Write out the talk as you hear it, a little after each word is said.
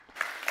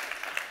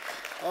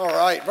All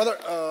right,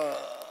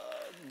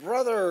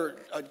 brother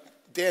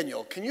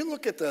Daniel, can you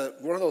look at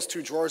one of those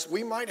two drawers?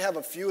 We might have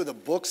a few of the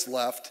books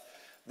left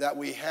that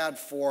we had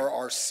for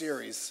our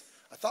series.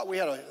 I thought we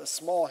had a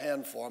small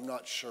handful. I'm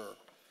not sure.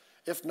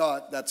 If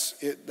not, that's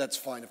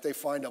fine. If they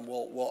find them,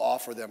 we'll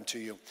offer them to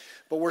you.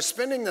 But we're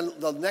spending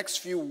the next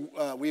few.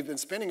 We've been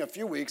spending a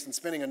few weeks and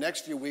spending the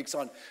next few weeks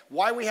on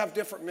why we have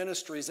different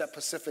ministries at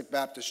Pacific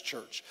Baptist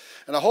Church.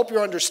 And I hope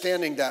you're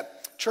understanding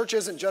that church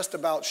isn't just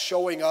about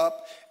showing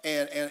up,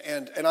 and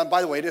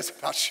by the way, it is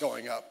about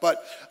showing up,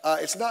 but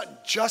it's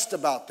not just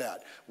about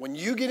that. When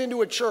you get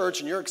into a church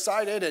and you're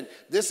excited and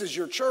this is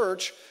your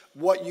church,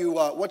 what you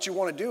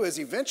want to do is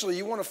eventually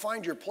you want to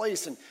find your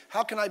place and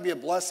how can I be a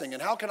blessing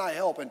and how can I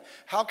help and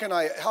how can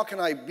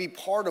I be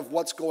part of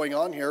what's going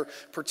on here,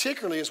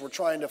 particularly as we're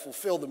trying to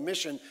fulfill the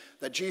mission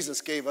that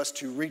Jesus gave us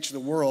to reach the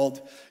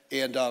world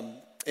and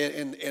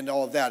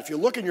all of that. If you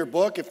look in your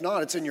book, if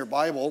not, it's in your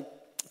Bible.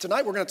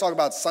 Tonight we're going to talk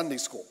about Sunday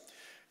school,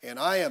 and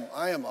I am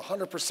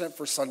 100%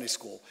 for Sunday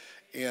school.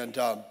 And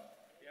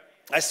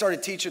I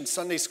started teaching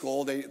Sunday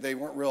school. They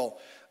weren't real.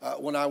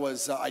 When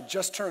I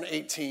just turned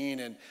 18,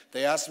 and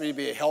they asked me to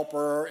be a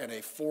helper in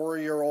a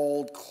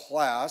 4-year-old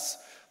class.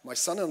 My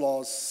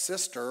son-in-law's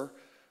sister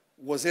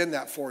was in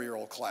that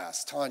 4-year-old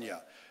class,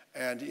 Tanya.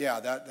 And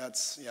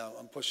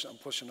I'm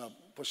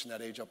pushing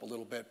that age up a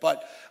little bit.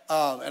 But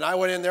and I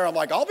went in there. I'm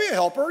like, I'll be a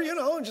helper,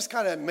 and just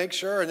kind of make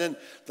sure. And then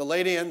the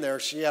lady in there,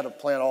 she had a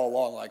plan all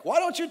along. Like, why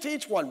don't you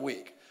teach 1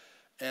 week?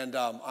 And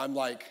I'm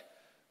like,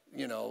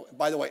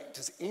 By the way,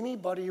 does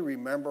anybody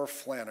remember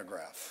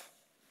Flanograph?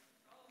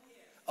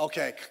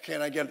 Okay,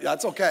 can I get it?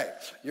 That's okay.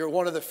 You're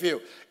one of the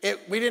few.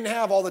 We didn't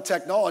have all the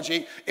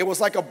technology. It was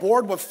like a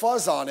board with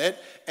fuzz on it,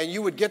 and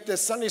you would get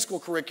this Sunday school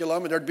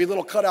curriculum, and there'd be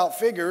little cutout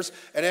figures,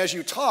 and as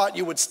you taught,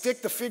 you would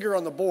stick the figure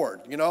on the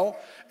board,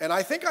 And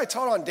I think I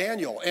taught on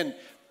Daniel, and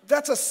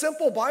that's a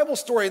simple Bible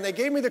story, and they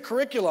gave me the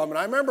curriculum, and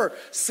I remember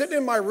sitting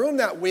in my room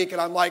that week,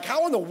 and I'm like,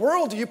 how in the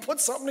world do you put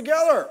something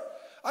together?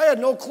 I had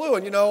no clue,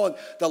 and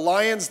the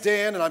lion's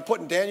den, and I'm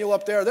putting Daniel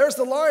up there. There's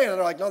the lion, and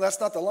they're like, no, that's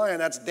not the lion,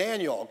 that's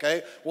Daniel,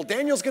 okay? Well,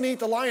 Daniel's going to eat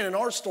the lion in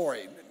our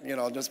story,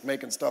 just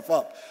making stuff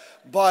up.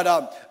 But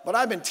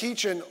I've been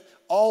teaching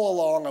all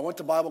along. I went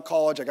to Bible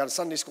college. I got a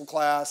Sunday school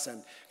class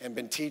and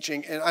been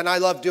teaching, and I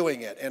love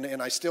doing it,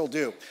 and I still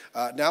do.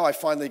 Now I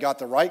finally got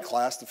the right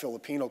class, the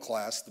Filipino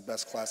class, the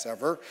best class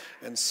ever,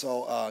 and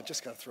so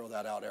just got to throw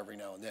that out every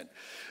now and then.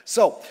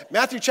 So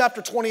Matthew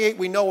chapter 28,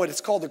 we know it. It's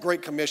called the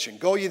Great Commission.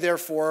 Go ye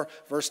therefore,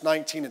 verse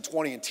 19 and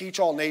 20, and teach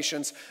all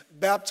nations,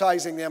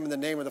 baptizing them in the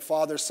name of the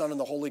Father, Son, and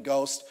the Holy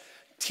Ghost,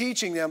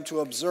 teaching them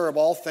to observe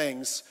all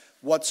things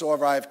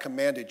whatsoever I have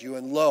commanded you.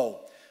 And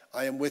lo,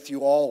 I am with you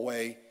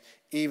always,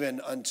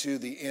 even unto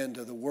the end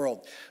of the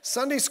world.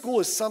 Sunday school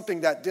is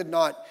something that did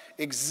not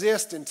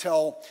exist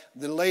until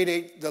the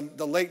late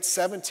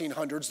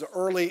 1700s, the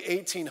early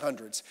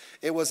 1800s.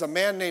 It was a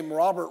man named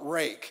Robert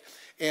Rake,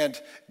 and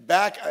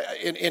back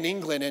in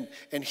England,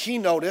 and he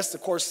noticed, of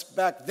course,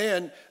 back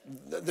then,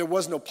 there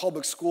was no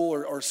public school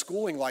or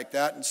schooling like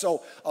that, and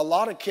so a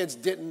lot of kids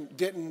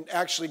didn't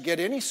actually get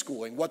any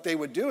schooling. What they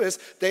would do is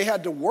they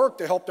had to work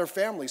to help their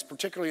families,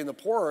 particularly in the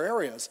poorer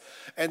areas.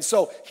 And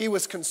so he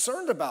was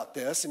concerned about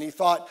this, and he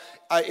thought,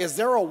 is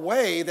there a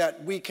way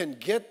that we can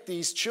get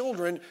these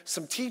children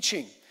some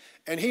teaching?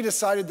 And he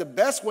decided the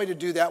best way to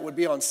do that would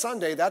be on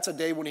Sunday. That's a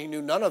day when he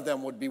knew none of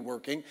them would be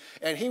working,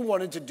 and he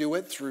wanted to do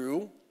it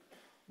through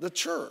the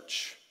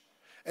church.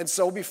 And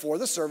so before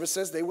the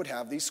services, they would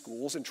have these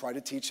schools and try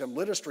to teach them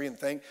literacy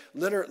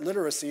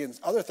and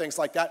other things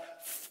like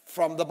that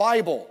from the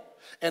Bible,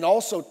 and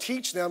also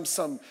teach them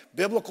some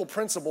biblical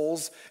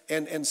principles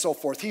and so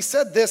forth. He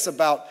said this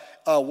about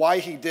why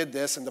he did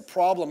this and the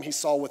problem he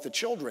saw with the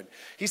children.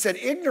 He said,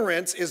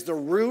 ignorance is the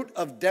root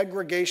of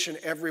degradation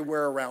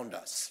everywhere around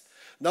us.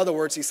 In other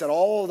words, he said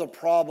all of the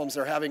problems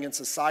they're having in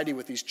society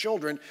with these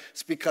children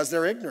is because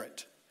they're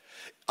ignorant.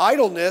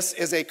 Idleness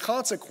is a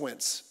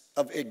consequence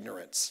of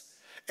ignorance.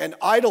 And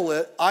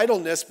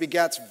idleness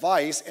begets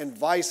vice, and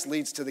vice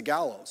leads to the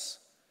gallows.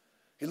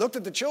 He looked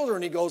at the children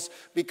and he goes,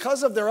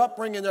 because of their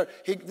upbringing,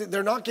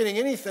 they're not getting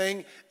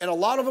anything, and a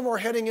lot of them are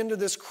heading into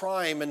this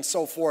crime and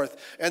so forth.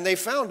 And they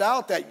found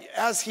out that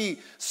as he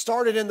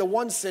started in the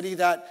one city,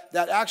 that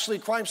actually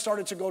crime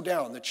started to go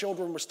down. The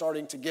children were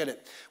starting to get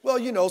it.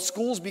 Well,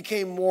 schools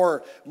became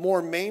more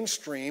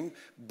mainstream,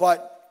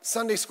 but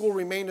Sunday school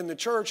remained in the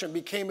church and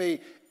became a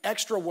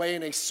extra way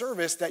and a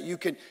service that you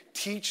can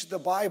teach the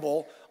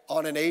Bible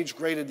on an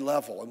age-graded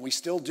level. And we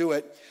still do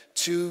it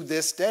to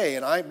this day.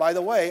 And by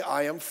the way,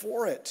 I am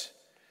for it.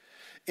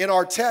 In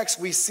our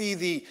text, we see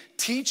the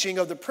teaching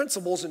of the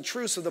principles and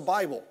truths of the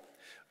Bible.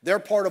 They're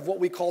part of what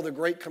we call the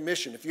Great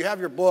Commission. If you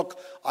have your book,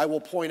 I will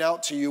point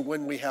out to you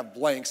when we have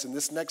blanks, and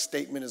this next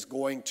statement is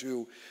going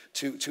to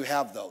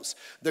have those.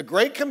 The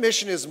Great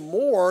Commission is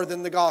more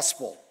than the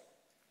gospel.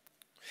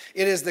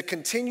 It is the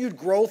continued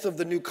growth of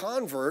the new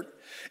convert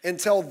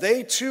until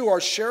they too are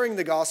sharing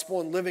the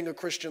gospel and living a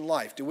Christian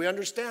life. Do we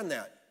understand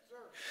that?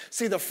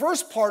 See, the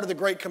first part of the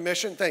Great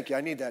Commission, thank you,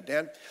 I need that,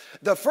 Dan.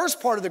 The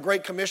first part of the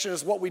Great Commission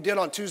is what we did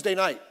on Tuesday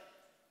night.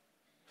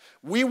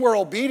 We were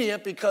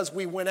obedient because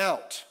we went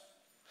out.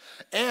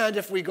 And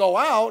if we go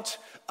out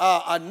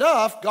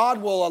enough,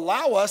 God will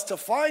allow us to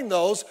find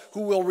those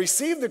who will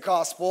receive the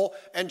gospel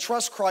and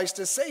trust Christ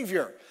as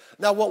Savior.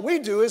 Now, what we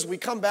do is we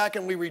come back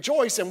and we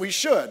rejoice, and we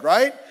should,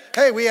 right?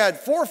 Hey, we had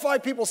 4 or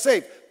 5 people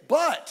saved.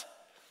 But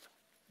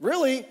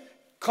really,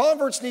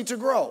 converts need to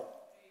grow.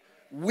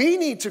 We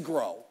need to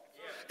grow.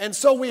 And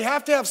so we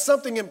have to have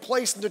something in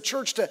place in the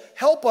church to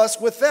help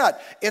us with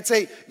that.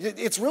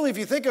 It's really, if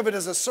you think of it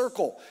as a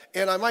circle,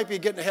 and I might be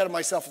getting ahead of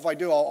myself. If I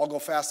do, I'll go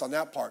fast on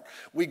that part.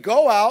 We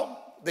go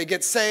out, they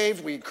get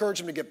saved, we encourage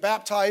them to get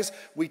baptized,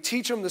 we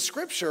teach them the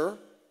scripture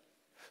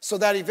so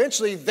that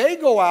eventually they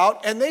go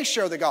out and they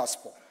share the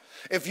gospel.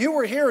 If you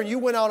were here and you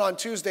went out on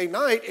Tuesday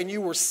night and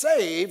you were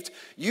saved,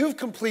 you've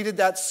completed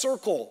that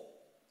circle,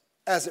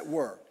 as it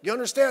were. You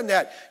understand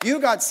that? You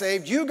got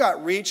saved, you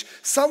got reached,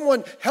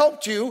 someone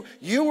helped you,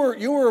 you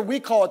were, we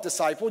call it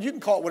discipled, you can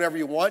call it whatever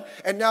you want,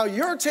 and now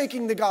you're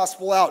taking the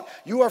gospel out.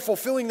 You are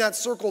fulfilling that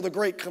circle, the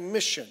Great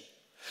Commission.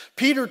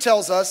 Peter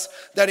tells us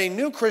that a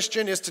new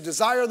Christian is to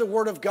desire the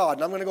word of God.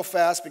 And I'm going to go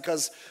fast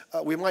because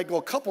we might go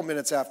a couple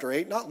minutes after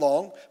 8, not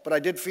long, but I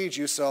did feed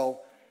you,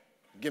 so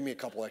give me a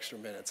couple extra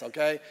minutes,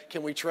 okay?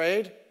 Can we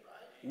trade?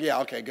 Yeah,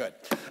 okay, good.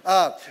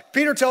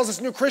 Peter tells us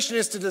a new Christian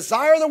is to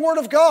desire the word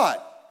of God.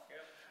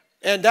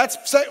 And that's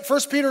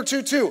 1 Peter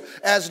 2:2.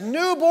 As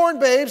newborn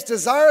babes,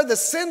 desire the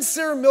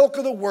sincere milk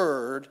of the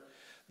word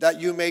that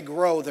you may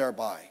grow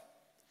thereby.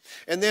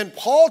 And then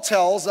Paul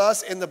tells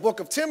us in the book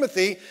of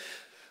Timothy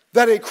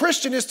that a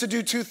Christian is to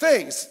do 2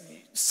 things.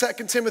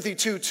 2 Timothy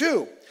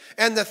 2:2.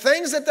 And the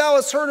things that thou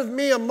hast heard of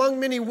me among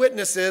many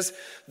witnesses,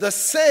 the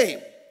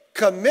same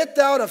commit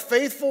thou to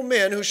faithful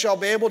men who shall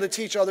be able to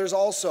teach others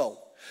also.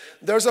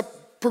 There's a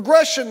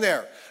progression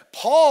there.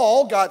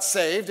 Paul got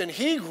saved and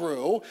he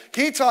grew.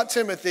 He taught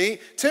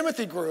Timothy.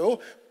 Timothy grew.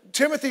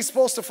 Timothy's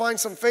supposed to find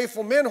some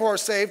faithful men who are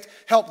saved,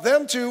 help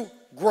them to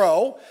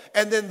grow,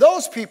 and then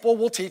those people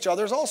will teach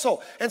others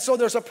also. And so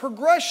there's a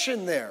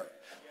progression there.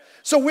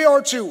 So we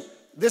are to,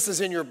 this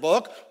is in your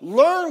book,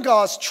 learn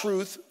God's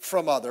truth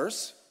from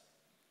others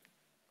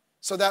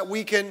so that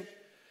we can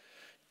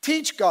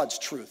teach God's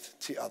truth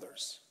to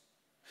others.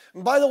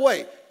 And by the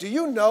way, do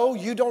you know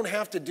you don't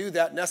have to do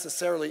that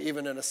necessarily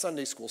even in a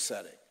Sunday school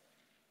setting?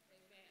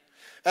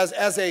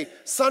 As a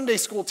Sunday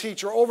school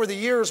teacher over the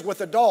years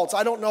with adults,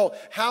 I don't know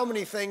how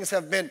many things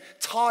have been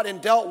taught and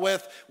dealt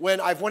with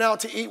when I've went out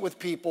to eat with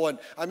people. And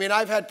I mean,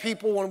 I've had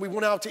people when we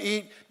went out to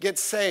eat get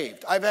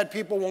saved. I've had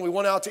people when we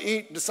went out to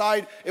eat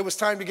decide it was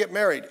time to get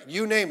married.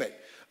 You name it,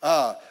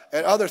 and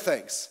other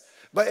things.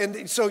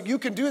 And so you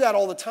can do that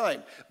all the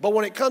time. But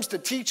when it comes to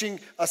teaching,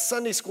 a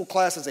Sunday school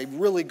class is a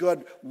really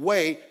good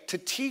way to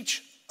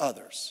teach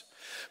others.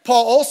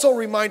 Paul also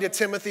reminded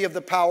Timothy of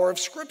the power of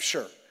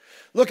Scripture.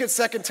 Look at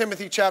 2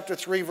 Timothy chapter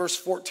 3, verse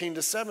 14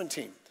 to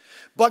 17.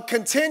 But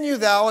continue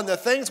thou in the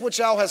things which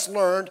thou hast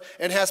learned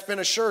and hast been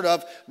assured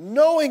of,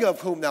 knowing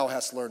of whom thou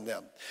hast learned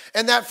them.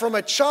 And that from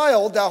a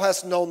child thou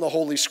hast known the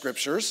holy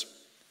Scriptures,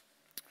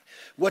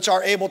 which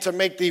are able to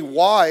make thee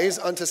wise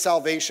unto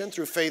salvation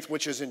through faith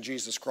which is in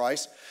Jesus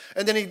Christ.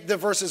 And then the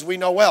verses we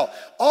know well.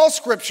 All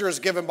Scripture is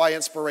given by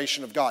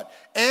inspiration of God,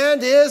 and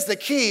the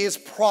key is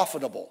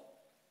profitable.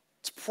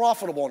 It's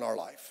profitable in our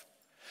life.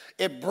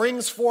 It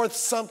brings forth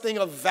something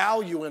of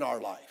value in our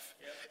life.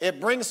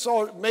 It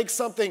makes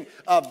something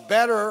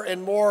better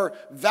and more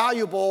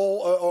valuable,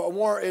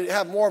 or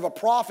have more of a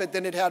profit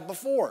than it had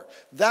before.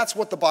 That's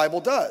what the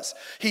Bible does.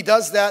 He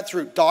does that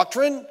through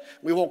doctrine.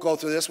 We won't go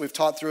through this. We've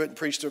taught through it and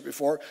preached through it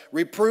before.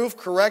 Reproof,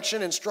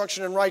 correction,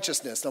 instruction, and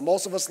righteousness. Now,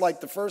 most of us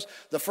like the first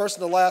and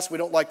the last. We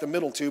don't like the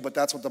middle two, but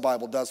that's what the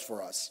Bible does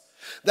for us.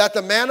 That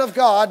the man of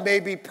God may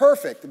be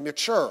perfect and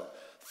mature,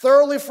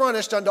 thoroughly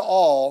furnished unto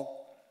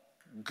all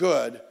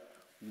good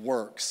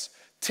works.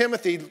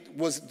 Timothy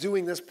was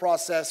doing this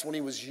process when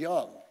he was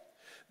young,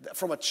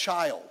 from a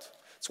child.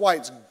 That's why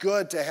it's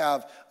good to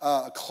have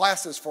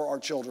classes for our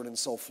children and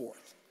so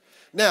forth.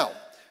 Now,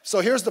 so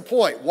here's the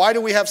point. Why do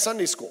we have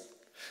Sunday school?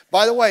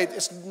 By the way,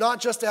 it's not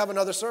just to have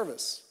another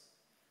service.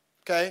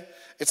 Okay?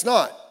 It's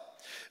not.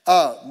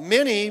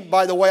 Many,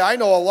 by the way, I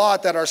know a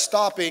lot that are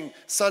stopping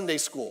Sunday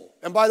school.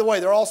 And by the way,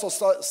 they're also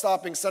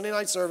stopping Sunday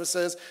night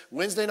services,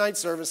 Wednesday night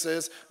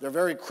services. They're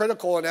very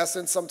critical, in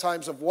essence,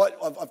 sometimes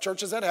of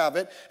churches that have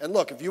it. And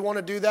look, if you want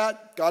to do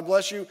that, God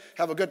bless you.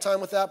 Have a good time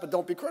with that, but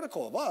don't be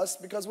critical of us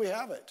because we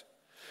have it.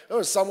 There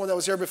was someone that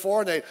was here before,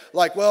 and they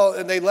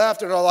and they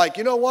left, and they're like,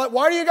 you know what?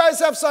 Why do you guys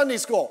have Sunday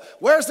school?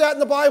 Where's that in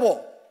the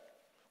Bible?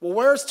 Well,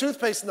 where's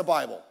toothpaste in the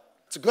Bible?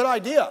 It's a good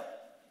idea.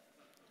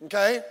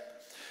 Okay?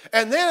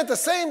 And then at the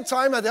same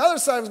time, at the other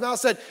side of his mouth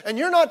said, and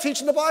you're not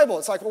teaching the Bible.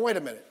 It's like, well, wait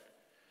a minute.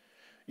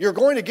 You're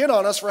going to get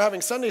on us for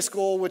having Sunday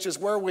school, which is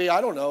where we,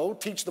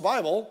 teach the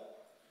Bible,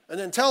 and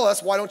then tell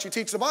us, why don't you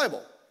teach the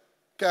Bible?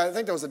 Okay, I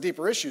think there was a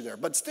deeper issue there.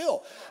 But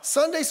still,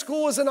 Sunday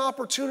school is an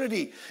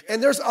opportunity.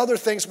 And there's other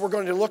things we're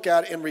going to look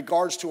at in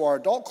regards to our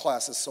adult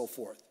classes, so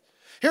forth.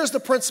 Here's the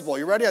principle.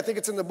 You ready? I think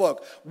it's in the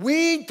book.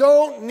 We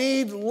don't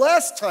need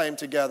less time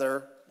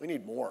together. We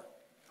need more.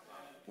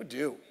 We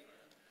do.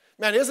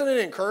 Man, isn't it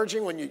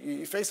encouraging when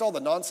you face all the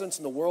nonsense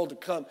in the world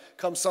to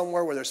come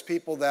somewhere where there's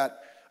people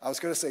that, I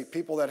was going to say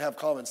people that have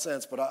common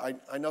sense, but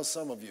I know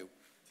some of you.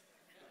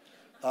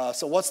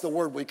 So what's the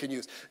word we can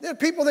use? There are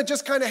people that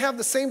just kind of have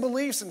the same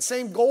beliefs and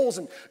same goals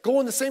and go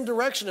in the same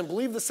direction and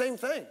believe the same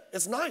thing.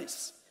 It's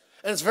nice.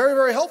 And it's very,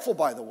 very helpful,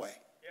 by the way.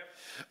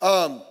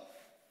 Yep.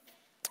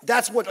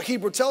 That's what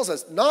Hebrew tells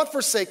us. Not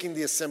forsaking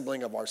the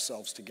assembling of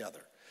ourselves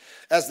together,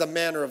 as the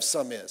manner of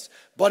some is,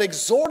 but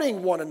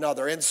exhorting one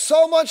another, and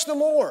so much the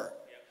more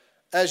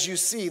as you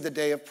see the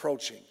day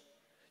approaching.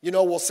 You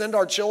know, we'll send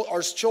our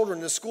children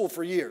to school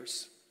for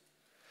years.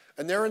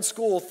 And they're in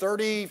school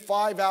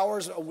 35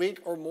 hours a week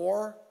or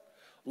more,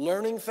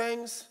 learning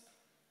things.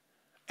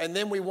 And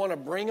then we want to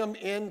bring them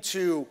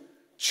into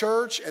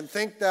church and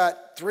think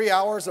that 3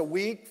 hours a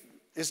week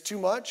is too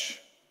much,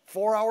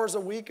 4 hours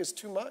a week is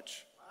too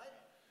much.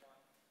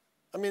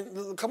 I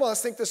mean, come on,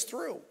 let's think this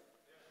through.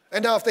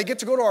 And now if they get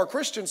to go to our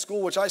Christian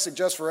school, which I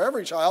suggest for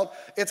every child,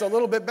 it's a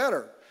little bit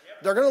better.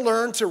 They're going to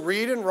learn to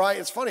read and write.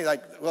 It's funny,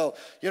 like, well,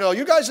 you know,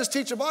 you guys just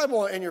teach the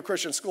Bible in your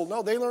Christian school.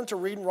 No, they learn to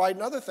read and write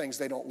and other things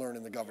they don't learn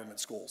in the government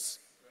schools.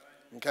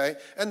 Okay?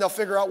 And they'll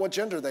figure out what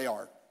gender they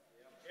are.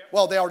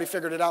 Well, they already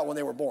figured it out when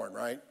they were born,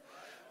 right?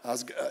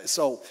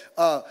 So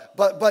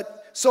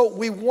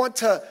we want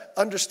to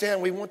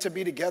understand, we want to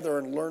be together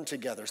and learn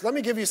together. So let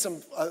me give you some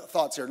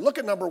thoughts here. Look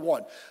at number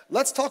one.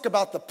 Let's talk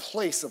about the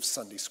place of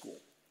Sunday school.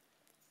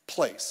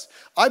 Place.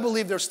 I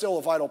believe there's still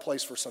a vital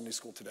place for Sunday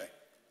school today.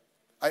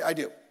 I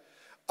do.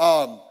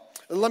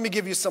 Let me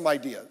give you some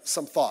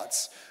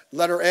thoughts.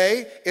 Letter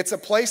A, it's a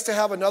place to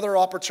have another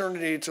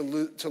opportunity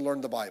to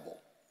learn the Bible.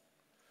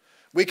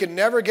 We can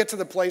never get to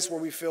the place where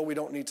we feel we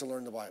don't need to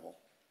learn the Bible.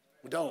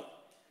 We don't.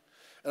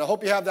 And I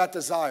hope you have that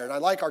desire. And I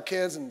like our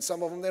kids, and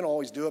some of them, they don't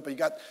always do it, but you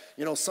got,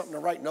 you know, something to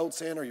write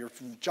notes in, or you're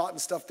jotting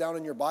stuff down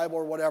in your Bible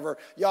or whatever.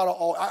 You ought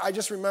to I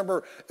just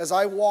remember as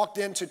I walked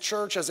into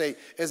church as a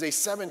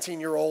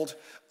 17-year-old,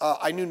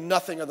 I knew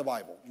nothing of the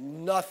Bible.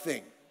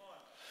 Nothing.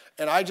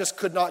 And I just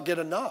could not get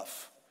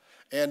enough.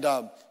 And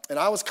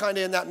I was kind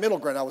of in that middle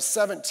ground. I was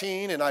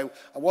 17, and I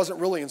wasn't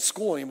really in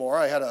school anymore.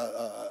 I had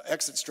a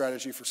exit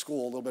strategy for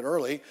school a little bit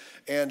early.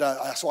 And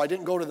so I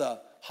didn't go to the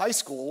high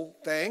school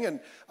thing, and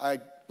I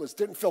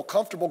didn't feel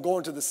comfortable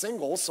going to the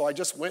singles, so I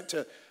just went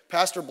to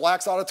Pastor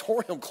Black's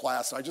auditorium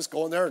class. I just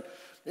go in there,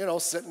 you know,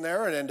 sitting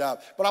there,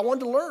 but I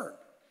wanted to learn.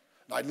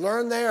 And I'd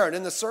learn there and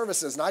in the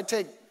services, and I'd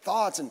take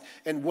thoughts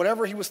and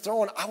whatever he was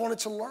throwing, I wanted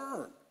to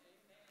learn.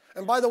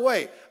 And by the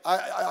way,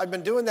 I've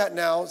been doing that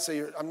now, so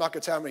I'm not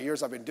going to tell how many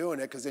years I've been doing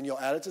it, because then you'll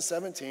add it to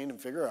 17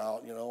 and figure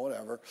out, you know,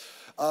 whatever.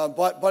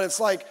 But it's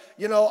like,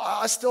 you know,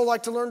 I still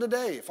like to learn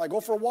today. If I go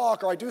for a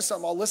walk or I do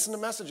something, I'll listen to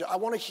messages. I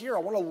want to hear.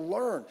 I want to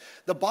learn.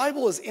 The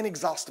Bible is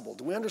inexhaustible.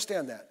 Do we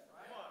understand that?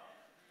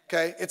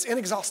 Okay? It's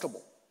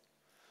inexhaustible.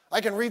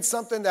 I can read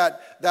something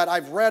that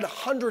I've read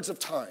hundreds of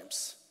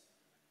times,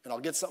 and I'll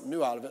get something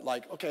new out of it,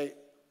 like, okay,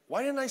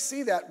 why didn't I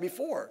see that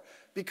before?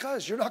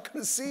 Because you're not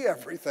going to see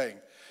everything.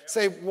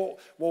 Say, well,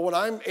 when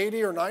I'm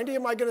 80 or 90,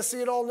 am I going to see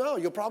it all? No,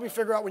 you'll probably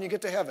figure out when you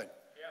get to heaven.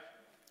 Yeah.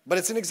 But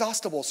it's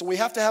inexhaustible, so we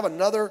have to have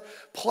another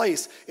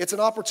place. It's an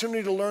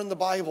opportunity to learn the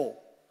Bible.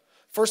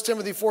 1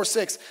 Timothy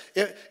 4:6,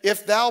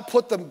 if thou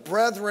put the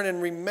brethren in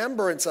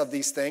remembrance of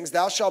these things,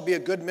 thou shalt be a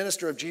good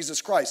minister of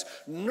Jesus Christ,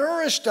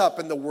 nourished up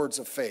in the words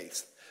of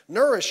faith.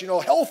 Nourish, you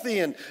know, healthy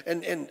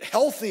and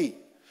healthy.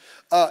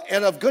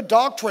 And of good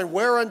doctrine,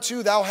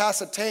 whereunto thou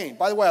hast attained.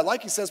 By the way,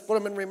 like he says, put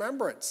them in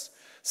remembrance.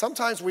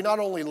 Sometimes we not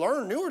only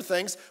learn newer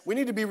things, we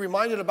need to be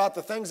reminded about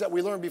the things that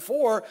we learned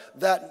before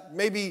that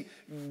maybe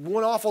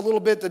went off a little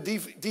bit the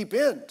deep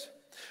end.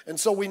 And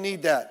so we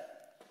need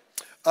that.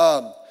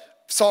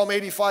 Psalm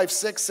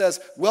 85:6 says,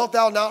 wilt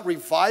thou not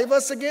revive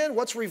us again?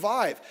 What's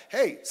revive?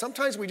 Hey,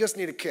 sometimes we just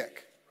need a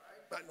kick.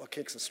 Well,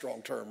 kick's a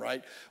strong term,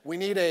 right? We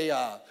need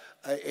a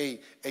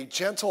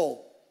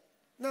gentle.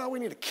 No, we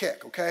need a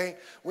kick, okay?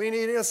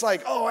 It's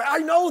like, oh, I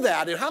know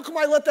that, and how come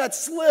I let that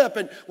slip?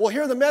 And we'll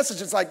hear the message.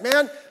 It's like,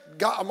 man,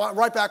 God, I'm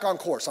right back on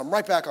course.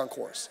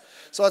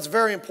 So that's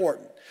very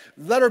important.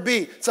 Letter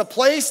B, it's a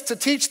place to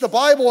teach the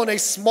Bible in a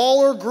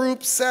smaller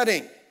group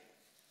setting,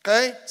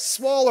 okay?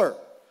 Smaller.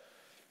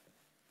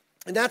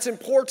 And that's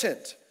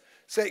important.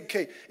 Say,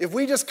 okay, if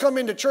we just come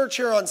into church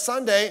here on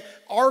Sunday,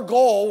 our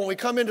goal when we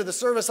come into the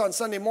service on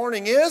Sunday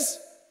morning is?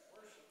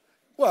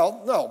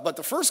 Well, no, but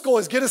the first goal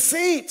is get a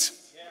seat.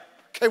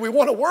 Okay, we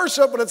want to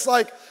worship, but it's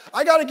like,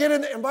 I got to get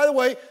in. And by the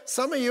way,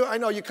 some of you, I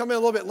know you come in a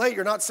little bit late.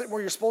 You're not sitting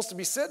where you're supposed to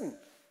be sitting.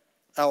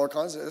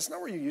 Alarcons, that's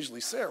not where you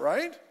usually sit,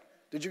 right?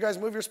 Did you guys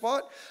move your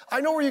spot? I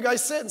know where you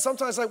guys sit, and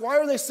sometimes like, why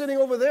are they sitting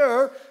over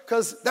there?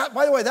 Because that,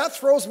 by the way, that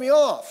throws me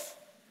off.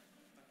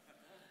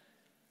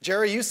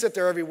 Jerry, you sit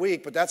there every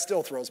week, but that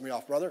still throws me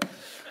off, brother.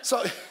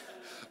 So...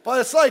 But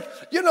it's like,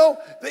 you know,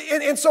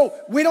 and so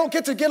we don't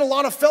get a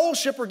lot of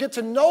fellowship or get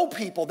to know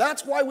people.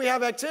 That's why we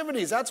have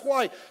activities. That's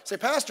why, say,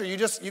 Pastor,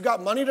 you got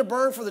money to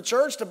burn for the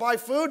church to buy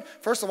food?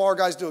 First of all, our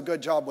guys do a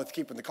good job with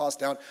keeping the cost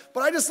down.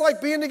 But I just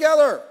like being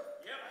together.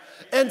 Yep.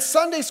 And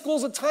Sunday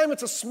school's a time,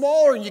 it's a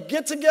smaller, and you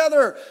get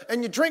together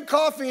and you drink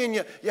coffee and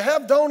you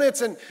have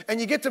donuts and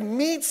you get to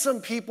meet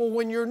some people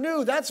when you're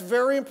new. That's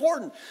very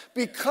important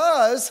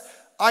because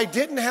I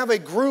didn't have a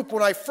group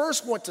when I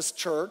first went to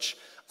church.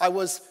 I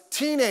was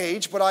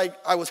teenage, but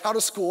I was out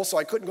of school, so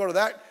I couldn't go to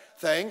that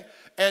thing.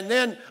 And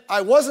then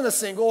I wasn't a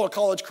single or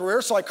college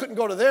career, so I couldn't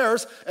go to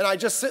theirs. And I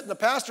just sit in the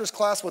pastor's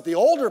class with the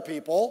older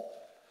people.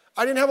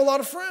 I didn't have a lot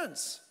of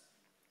friends.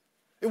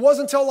 It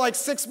wasn't until like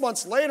 6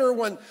 months later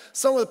when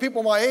some of the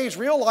people my age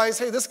realized,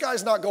 hey, this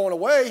guy's not going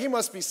away. He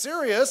must be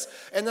serious.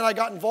 And then I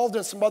got involved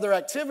in some other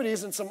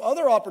activities and some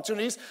other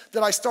opportunities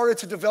that I started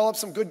to develop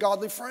some good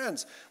godly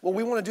friends. Well,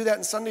 we want to do that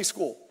in Sunday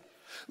school.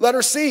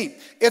 Letter C,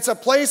 it's a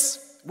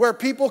place where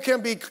people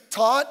can be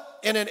taught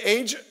in an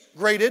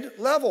age-graded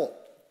level.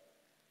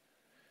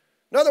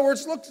 In other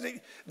words, look,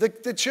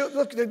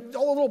 look, all the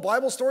little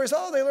Bible stories,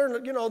 oh, they learn,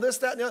 this,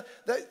 that, and the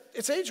other.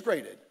 It's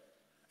age-graded.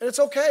 And it's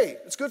okay.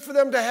 It's good for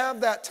them to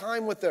have that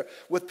time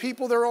with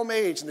people their own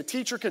age. And the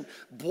teacher can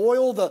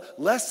boil the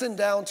lesson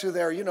down to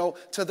their,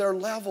 to their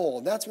level.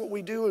 And that's what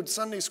we do in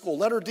Sunday school.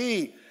 Letter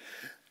D,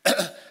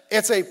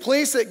 it's a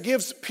place that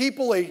gives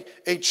people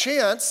a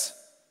chance,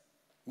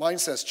 mine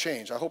says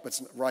change, I hope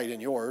it's right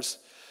in yours,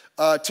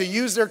 to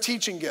use their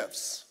teaching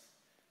gifts.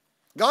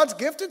 God's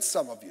gifted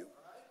some of you,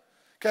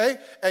 okay?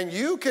 And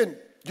you're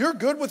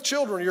good with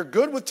children, you're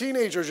good with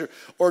teenagers,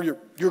 or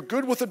you're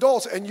good with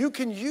adults, and you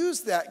can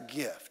use that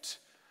gift.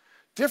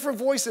 Different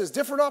voices,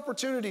 different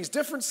opportunities,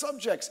 different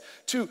subjects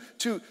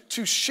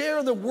to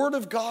share the Word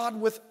of God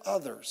with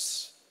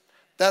others.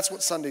 That's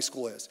what Sunday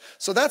school is.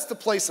 So that's the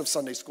place of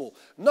Sunday school.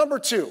 Number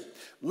 2,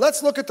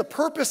 let's look at the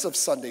purpose of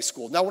Sunday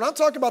school. Now, when I'm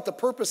talking about the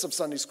purpose of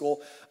Sunday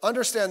school,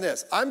 understand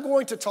this. I'm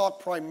going to talk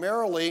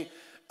primarily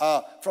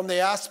from the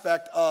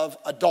aspect of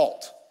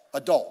adults,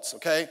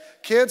 okay?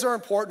 Kids are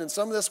important, and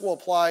some of this will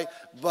apply,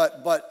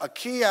 but a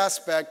key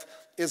aspect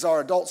is our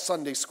adult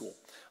Sunday school.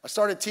 I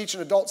started teaching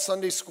adult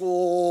Sunday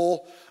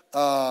school,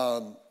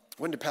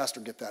 when did Pastor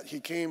get that? He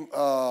came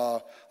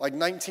like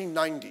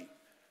 1990.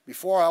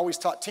 Before, I always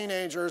taught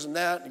teenagers and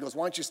that, and he goes,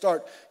 why don't you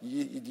start the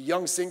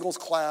young singles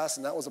class,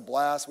 and that was a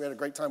blast. We had a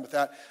great time with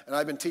that, and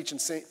I've been teaching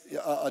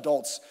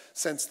adults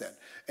since then.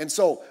 And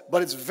so,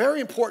 but it's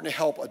very important to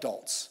help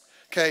adults.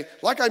 Okay,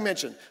 like I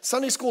mentioned,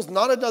 Sunday school is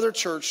not another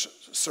church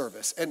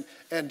service, and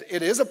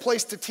it is a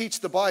place to teach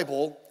the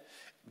Bible,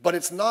 but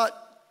it's not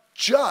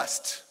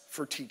just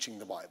for teaching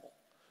the Bible.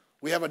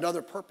 We have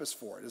another purpose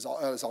for it, as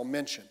I'll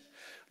mention.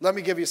 Let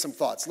me give you some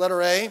thoughts.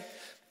 Letter A,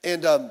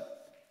 and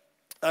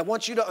I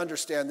want you to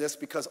understand this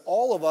because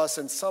all of us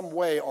in some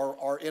way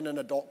are in an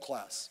adult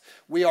class.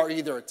 We are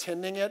either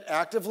attending it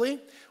actively,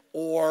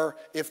 or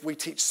if we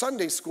teach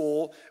Sunday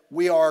school,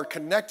 we are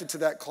connected to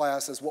that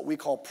class as what we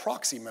call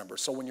proxy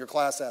members. So when your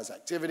class has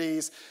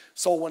activities,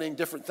 soul winning,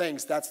 different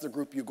things, that's the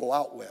group you go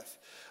out with.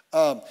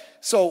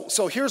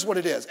 So here's what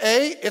it is.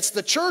 A, it's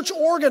the church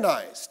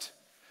organized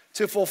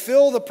to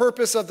fulfill the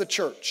purpose of the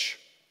church.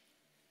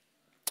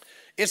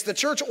 It's the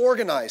church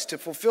organized to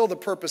fulfill the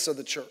purpose of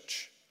the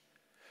church.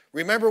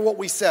 Remember what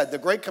we said, the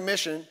Great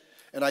Commission,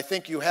 and I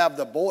think you have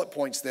the bullet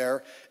points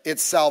there.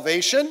 It's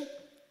salvation,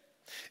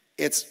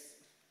 it's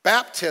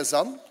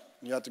baptism.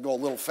 You have to go a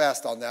little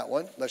fast on that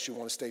one, unless you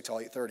want to stay till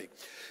 8:30.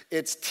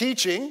 It's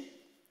teaching,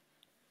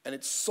 and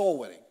it's soul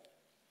winning,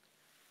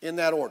 in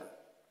that order.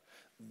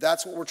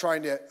 That's what we're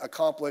trying to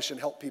accomplish and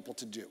help people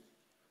to do,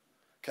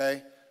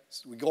 okay?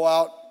 So we go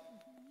out,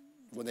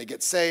 when they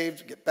get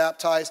saved, get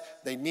baptized,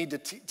 they need to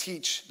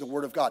teach the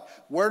Word of God.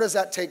 Where does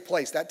that take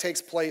place? That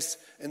takes place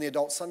in the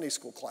adult Sunday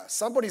school class.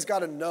 Somebody's got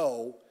to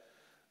know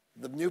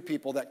the new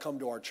people that come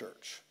to our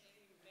church,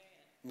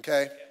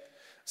 okay?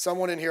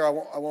 Someone in here, I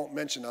won't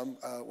mention them,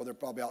 well, they're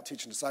probably out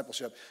teaching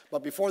discipleship,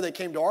 but before they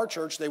came to our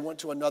church, they went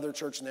to another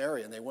church in the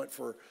area, and they went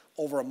for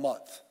over a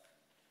month.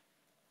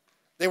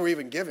 They were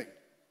even giving.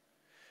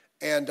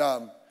 And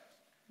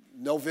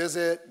no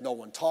visit, no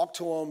one talked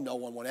to them, no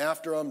one went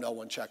after them, no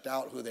one checked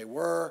out who they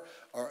were,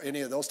 or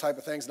any of those type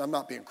of things, and I'm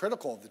not being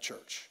critical of the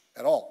church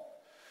at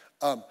all.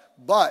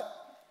 But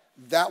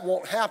that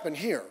won't happen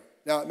here.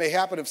 Now, it may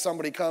happen if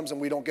somebody comes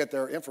and we don't get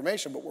their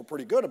information, but we're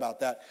pretty good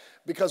about that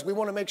because we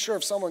want to make sure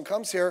if someone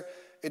comes here,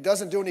 it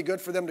doesn't do any good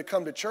for them to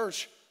come to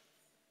church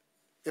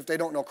if they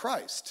don't know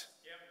Christ,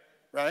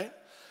 right?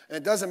 And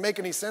it doesn't make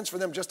any sense for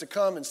them just to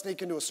come and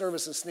sneak into a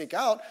service and sneak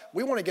out.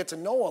 We want to get to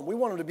know them. We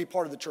want them to be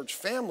part of the church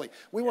family.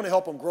 We want to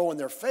help them grow in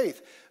their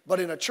faith. But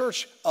in a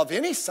church of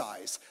any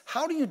size,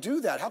 how do you do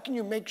that? How can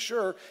you make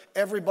sure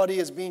everybody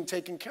is being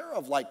taken care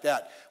of like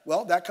that?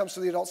 Well, that comes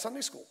to the adult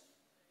Sunday school.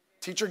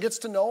 Teacher gets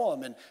to know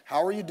them, and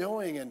how are you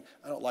doing? And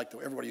I don't like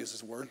that everybody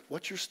uses the word,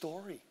 what's your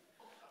story?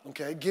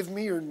 Okay, give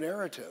me your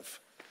narrative.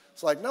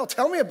 It's like, no,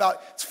 tell me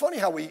about, it's funny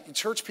how we,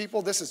 church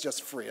people, this is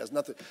just free, it has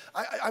nothing.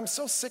 I'm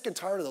so sick and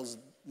tired of those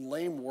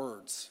lame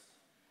words.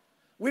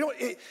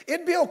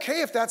 It'd be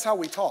okay if that's how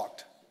we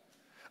talked.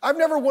 I've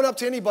never went up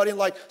to anybody and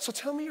like, so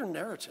tell me your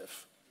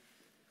narrative.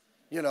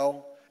 You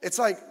know, it's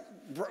like,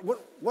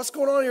 what's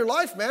going on in your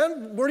life,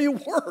 man? Where do you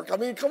work? I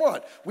mean, come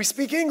on. We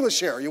speak English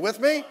here. Are you with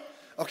me?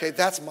 Okay,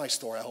 that's my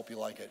story. I hope you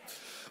like it.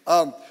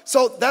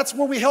 So that's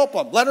where we help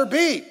them. Letter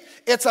B,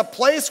 it's a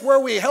place where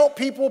we help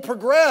people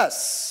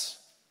progress.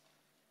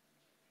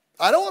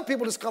 I don't want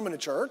people just coming to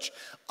church.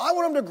 I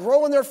want them to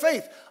grow in their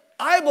faith.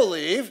 I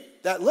believe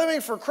that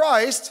living for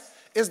Christ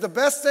is the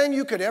best thing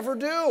you could ever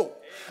do. Amen.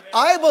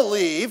 I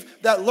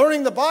believe that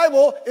learning the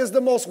Bible is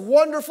the most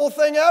wonderful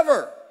thing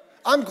ever.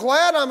 I'm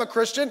glad I'm a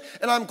Christian,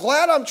 and I'm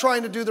glad I'm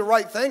trying to do the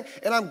right thing,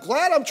 and I'm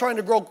glad I'm trying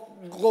to grow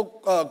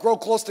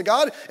close to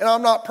God, and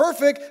I'm not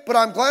perfect, but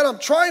I'm glad I'm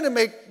trying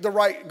to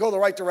go the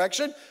right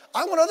direction.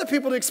 I want other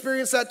people to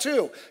experience that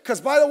too,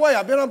 because by the way,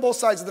 I've been on both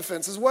sides of the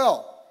fence as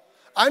well.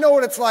 I know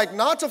what it's like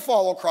not to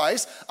follow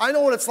Christ. I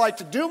know what it's like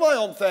to do my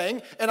own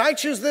thing, and I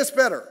choose this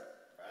better.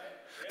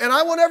 And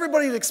I want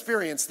everybody to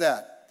experience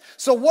that.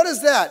 So what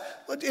is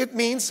that? It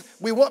means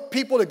we want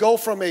people to go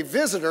from a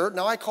visitor.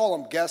 Now I call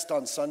them guest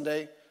on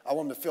Sunday. I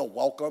want them to feel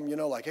welcome,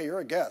 like, hey, you're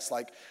a guest.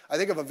 Like, I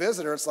think of a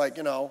visitor, it's like,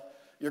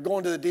 you're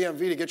going to the DMV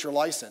to get your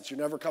license.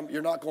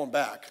 You're not going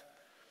back.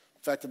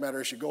 In fact, the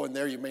matter is you go in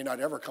there, you may not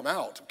ever come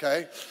out,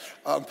 okay?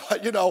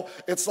 But,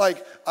 it's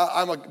like,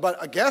 but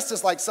a guest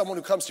is like someone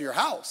who comes to your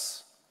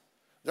house.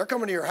 They're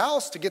coming to your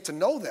house to get to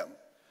know them.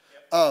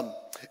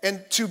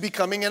 And to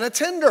becoming an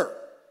attender.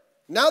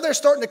 Now they're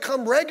starting to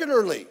come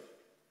regularly.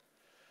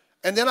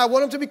 And then I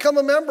want them to become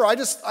a member. I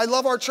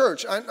love our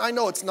church. I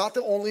know it's not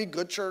the only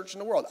good church in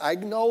the world. I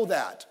know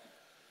that.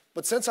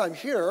 But since I'm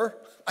here,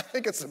 I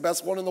think it's the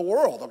best one in the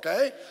world,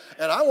 okay?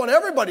 And I want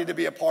everybody to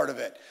be a part of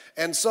it.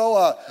 And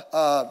so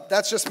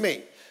that's just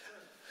me.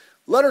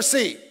 Letter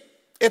C,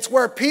 it's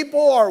where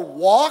people are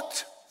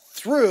walked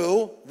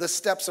through the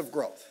steps of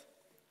growth.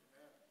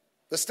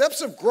 The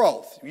steps of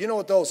growth, you know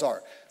what those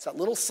are. It's that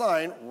little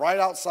sign right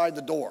outside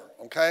the door,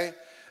 okay?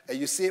 And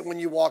you see it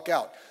when you walk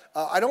out.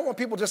 I don't want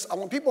people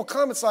when people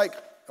come, it's like,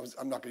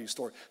 I'm not going to use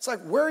story. It's like,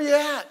 where are you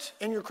at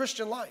in your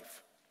Christian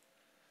life?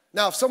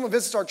 Now, if someone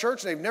visits our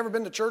church and they've never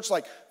been to church,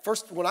 like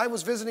first, when I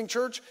was visiting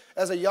church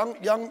as a young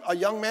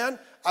man,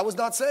 I was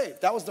not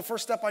saved. That was the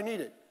first step I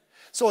needed.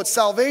 So it's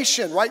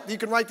salvation, right? You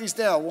can write these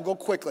down. We'll go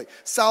quickly.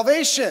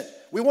 Salvation.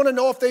 We want to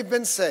know if they've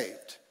been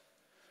saved.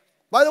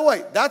 By the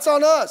way, that's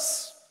on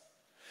us.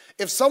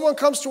 If someone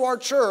comes to our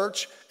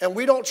church and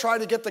we don't try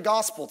to get the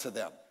gospel to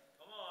them,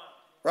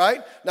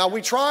 right? Now,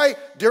 we try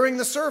during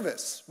the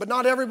service, but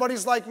not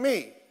everybody's like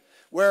me,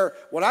 where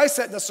when I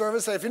sat in the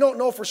service, if you don't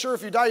know for sure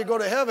if you die, you go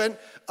to heaven,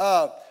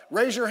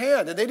 raise your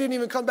hand. And they didn't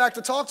even come back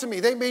to talk to me.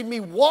 They made me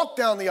walk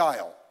down the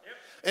aisle. Yep.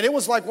 And it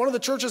was like one of the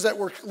churches that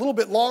were a little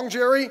bit long,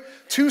 Jerry,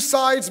 two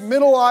sides,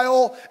 middle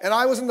aisle, and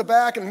I was in the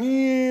back and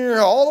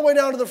all the way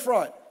down to the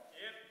front.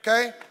 Yep.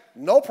 Okay?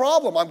 No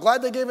problem. I'm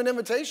glad they gave an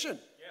invitation. Yep.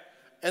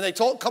 And they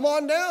told, come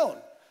on down.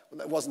 Well,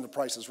 that wasn't The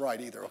Price is Right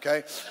either,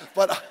 okay?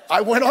 But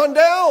I went on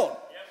down.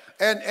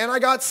 And I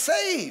got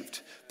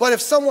saved. But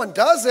if someone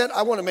doesn't,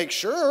 I want to make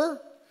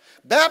sure.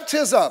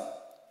 Baptism,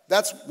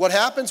 that's what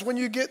happens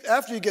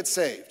after you get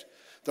saved.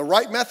 The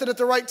right method at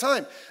the right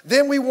time.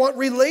 Then we want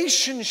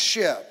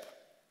relationship.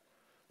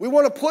 We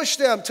want to push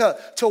them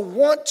to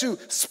want to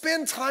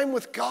spend time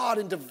with God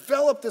and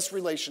develop this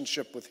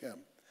relationship with Him.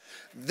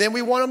 Then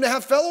we want them to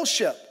have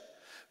fellowship.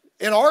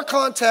 In our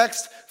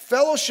context,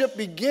 fellowship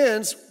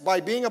begins by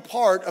being a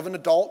part of an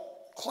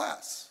adult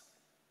class.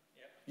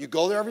 You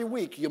go there every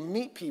week. You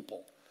meet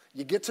people.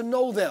 You get to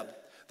know them.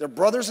 They're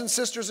brothers and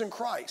sisters in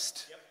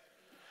Christ. Yep.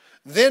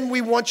 Then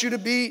we want you to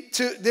be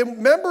to the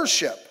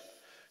membership.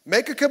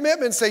 Make a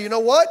commitment and say, you know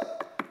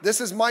what? This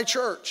is my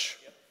church.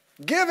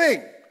 Yep.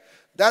 Giving.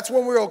 That's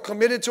when we're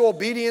committed to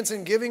obedience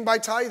and giving by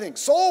tithing.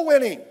 Soul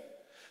winning.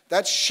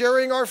 That's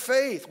sharing our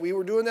faith. We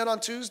were doing that on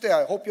Tuesday.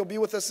 I hope you'll be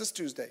with us this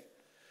Tuesday.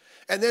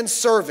 And then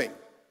serving.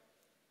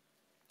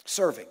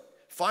 Serving.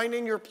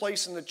 Finding your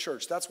place in the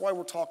church. That's why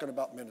we're talking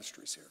about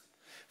ministries here.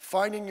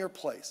 Finding your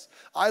place.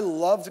 I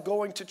loved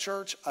going to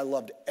church. I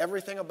loved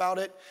everything about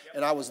it.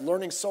 And I was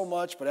learning so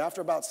much. But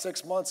after about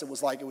 6 months, it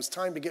was like it was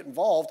time to get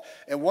involved.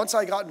 And once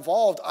I got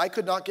involved, I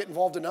could not get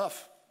involved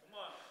enough.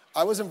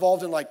 I was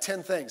involved in like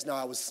 10 things. Now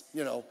I was,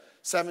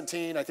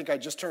 17. I think I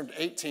just turned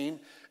 18.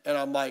 And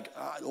I'm like,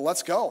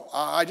 let's go.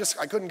 I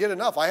couldn't get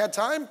enough. I had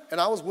time,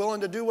 and I was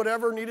willing to do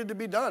whatever needed to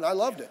be done. I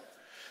loved it.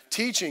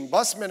 Teaching,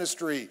 bus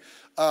ministry,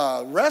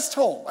 rest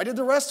home. I did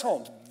the rest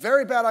homes.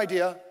 Very bad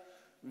idea.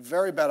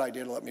 Very bad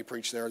idea to let me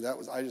preach there.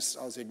 I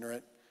was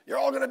ignorant. You're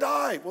all going to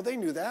die. Well, they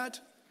knew that.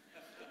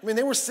 I mean,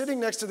 they were sitting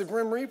next to the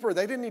Grim Reaper.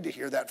 They didn't need to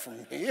hear that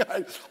from me.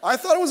 I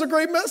thought it was a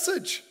great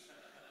message.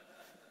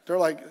 They're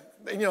like,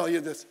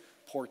 you're this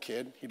poor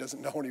kid. He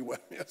doesn't know any way.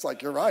 It's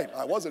like, you're right.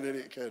 I was an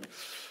idiot kid.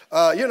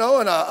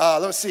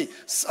 Let's see.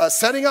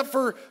 Setting up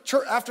for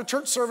church, after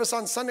church service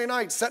on Sunday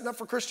night, setting up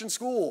for Christian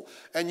school,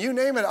 and you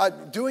name it.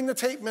 Doing the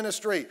tape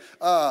ministry.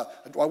 I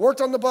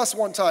worked on the bus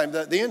one time.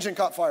 The engine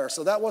caught fire,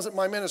 so that wasn't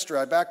my ministry.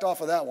 I backed off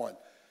of that one.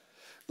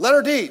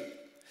 Letter D.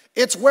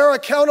 It's where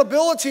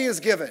accountability is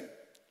given.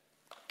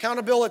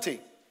 Accountability.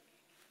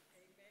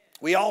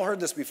 We all heard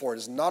this before. It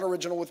is not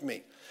original with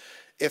me.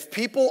 If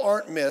people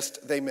aren't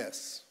missed, they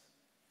miss.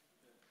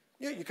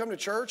 Yeah, you come to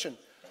church and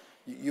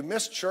you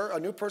miss church. A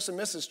new person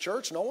misses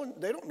church.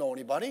 They don't know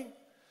anybody.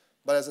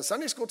 But as a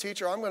Sunday school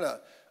teacher, I'm going to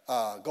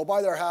go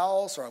by their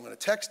house, or I'm going to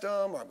text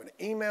them, or I'm going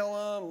to email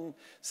them,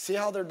 see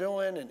how they're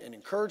doing, and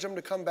encourage them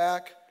to come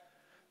back.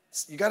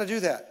 You got to do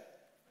that.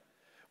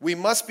 We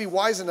must be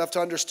wise enough to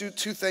understand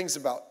two things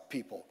about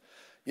people.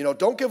 You know,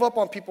 don't give up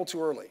on people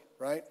too early,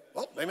 right?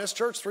 Well, they missed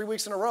church 3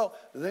 weeks in a row.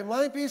 They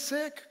might be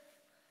sick.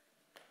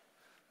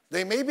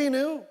 They may be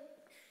new,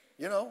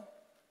 you know.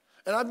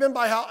 And I've been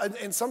by how,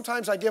 and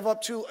sometimes I give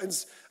up too, and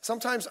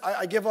sometimes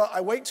I give up,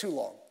 I wait too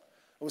long.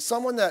 It was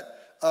someone that,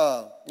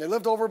 they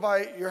lived over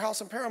by your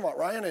house in Paramount,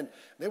 Ryan, and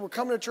they were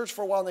coming to church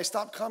for a while, and they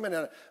stopped coming,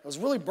 and I was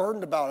really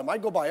burdened about them.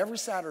 I'd go by every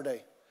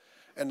Saturday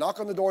and knock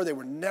on the door. They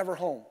were never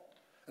home.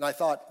 And I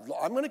thought,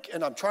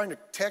 I'm trying to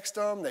text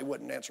them. They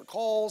wouldn't answer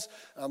calls.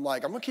 I'm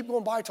like, I'm going to keep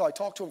going by until I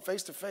talk to them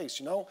face to face,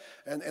 you know.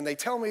 And they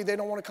tell me they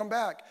don't want to come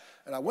back.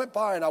 And I went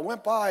by,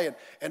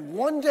 and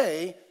one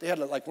day they had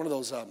like one of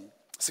those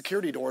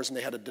security doors, and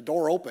they had the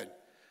door open.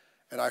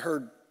 And I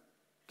heard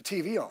the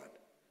TV on.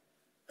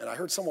 And I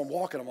heard someone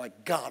walking. I'm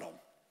like, got them.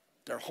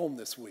 They're home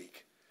this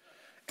week.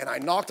 And I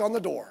knocked on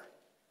the door.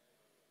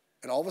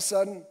 And all of a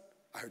sudden,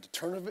 I heard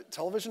the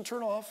television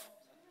turn off,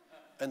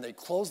 and they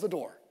closed the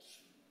door.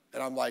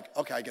 And I'm like,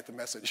 okay, I get the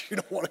message. You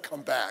don't want to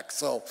come back,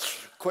 so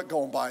quit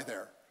going by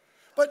there.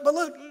 But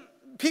look,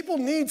 people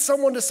need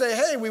someone to say,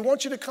 hey, we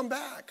want you to come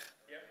back.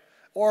 Yep.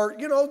 Or,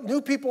 you know, new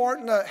people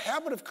aren't in the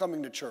habit of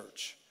coming to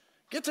church.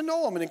 Get to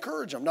know them and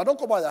encourage them. Now, don't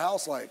go by the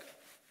house like,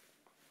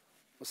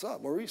 what's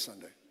up? Where were you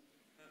Sunday?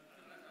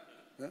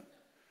 Yeah?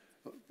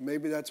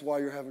 Maybe that's why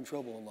you're having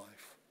trouble in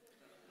life.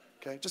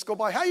 Okay, just go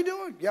by. How you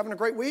doing? You having a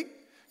great week?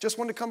 Just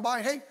wanted to come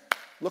by. Hey,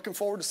 looking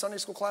forward to Sunday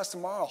school class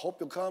tomorrow. I hope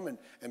you'll come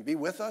and be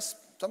with us.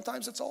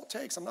 Sometimes it's all it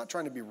takes. I'm not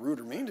trying to be rude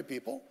or mean to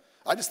people.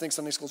 I just think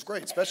Sunday school is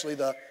great, especially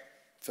the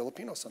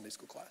Filipino Sunday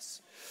school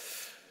class.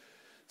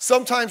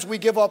 Sometimes we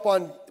give up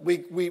on, we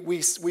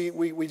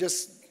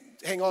just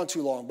hang on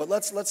too long. But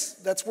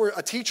that's where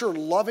a teacher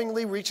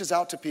lovingly reaches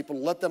out to people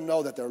to let them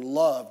know that they're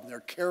loved and they're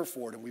cared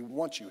for, and we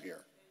want you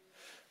here.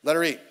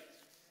 Letter E.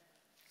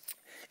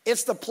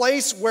 It's the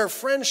place where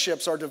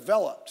friendships are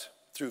developed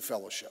through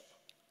fellowship.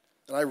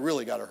 And I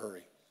really got to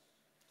hurry.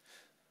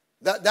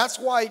 That's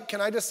why, can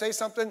I just say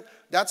something?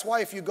 That's why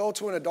if you go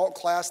to an adult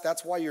class,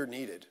 that's why you're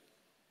needed.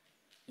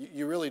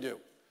 You really do.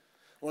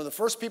 One of the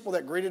first people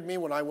that greeted me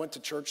when I went to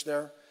church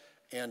there,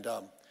 and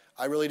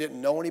I really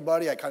didn't know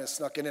anybody. I kind of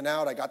snuck in and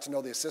out. I got to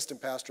know the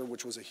assistant pastor,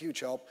 which was a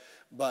huge help.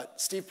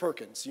 But Steve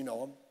Perkins, you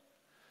know him.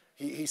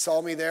 He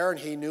saw me there, and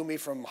he knew me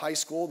from high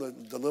school,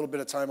 the little bit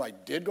of time I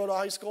did go to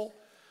high school.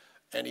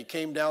 And he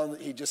came down,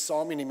 he just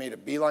saw me, and he made a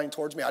beeline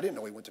towards me. I didn't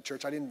know he went to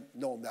church. I didn't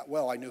know him that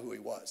well. I knew who he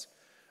was.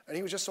 And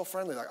he was just so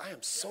friendly, like, I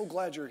am so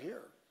glad you're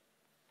here.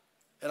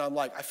 And I'm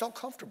like, I felt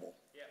comfortable.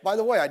 Yeah. By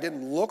the way, I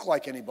didn't look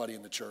like anybody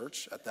in the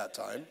church at that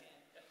time.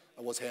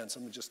 I was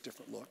handsome, just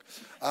different look.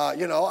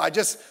 You know, I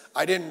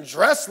didn't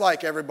dress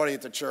like everybody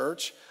at the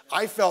church.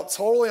 I felt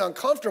totally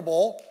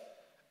uncomfortable.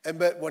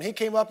 But when he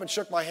came up and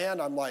shook my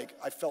hand, I'm like,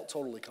 I felt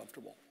totally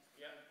comfortable.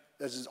 Yeah.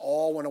 This just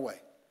all went away.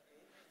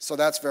 So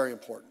that's very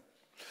important.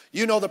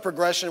 You know the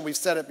progression. We've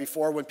said it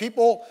before. When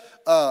people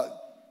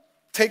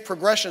take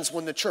progressions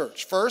when the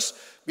church. First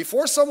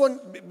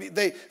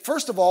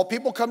of all,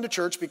 people come to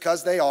church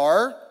because they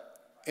are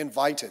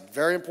invited.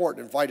 Very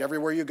important. Invite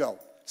everywhere you go,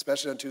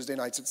 especially on Tuesday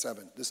nights at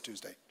 7, this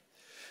Tuesday.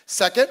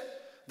 Second,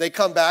 they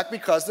come back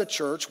because the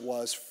church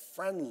was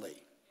friendly.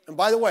 And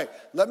by the way,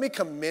 let me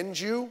commend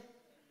you.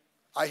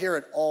 I hear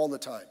it all the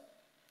time.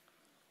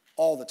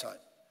 All the time.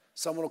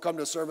 Someone will come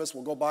to a service,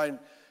 we'll go by and,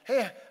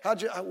 hey,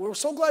 we're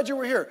so glad you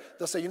were here.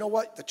 They'll say, you know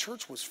what? The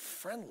church was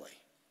friendly.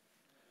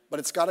 But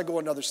it's got to go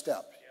another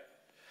step.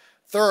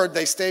 Third,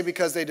 they stay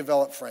because they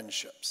develop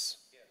friendships.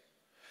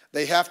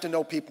 They have to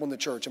know people in the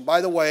church. And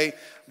by the way,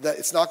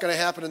 it's not going to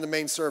happen in the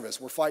main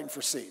service. We're fighting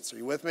for seats. Are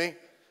you with me?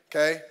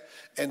 Okay?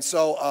 And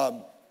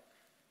so,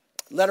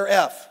 letter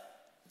F.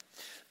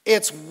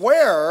 It's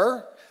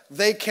where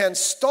they can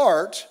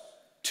start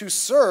to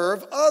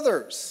serve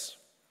others.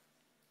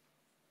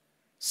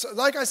 So,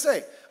 like I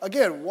say,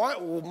 again,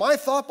 my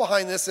thought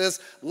behind this is,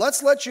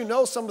 let's let you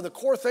know some of the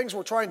core things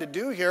we're trying to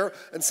do here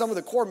and some of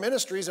the core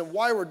ministries and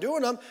why we're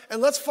doing them,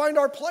 and let's find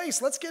our place.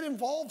 Let's get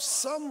involved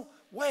some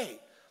way.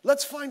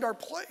 Let's find our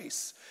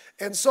place.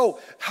 And so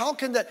how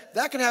can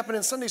that can happen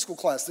in Sunday school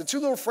class. The two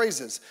little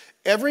phrases,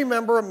 every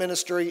member of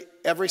ministry,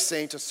 every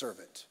saint a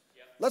servant.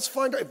 Let's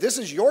find, if this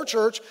is your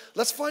church,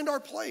 let's find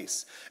our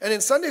place. And in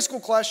Sunday school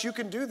class, you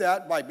can do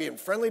that by being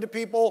friendly to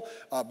people,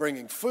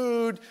 bringing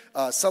food.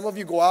 Some of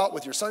you go out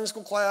with your Sunday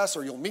school class,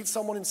 or you'll meet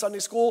someone in Sunday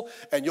school,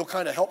 and you'll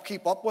kind of help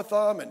keep up with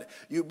them. And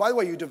you, by the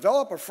way, you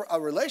develop a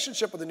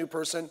relationship with a new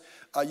person.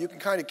 You can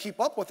kind of keep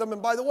up with them. And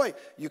by the way,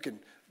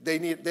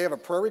 they have a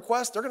prayer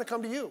request. They're going to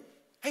come to you.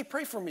 Hey,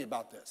 pray for me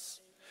about this.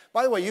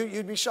 By the way,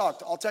 you'd be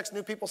shocked. I'll text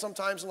new people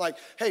sometimes and like,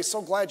 hey,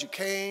 so glad you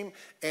came,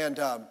 and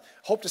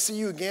hope to see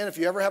you again. If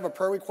you ever have a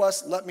prayer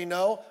request, let me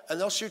know, and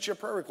they'll shoot you a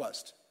prayer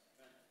request.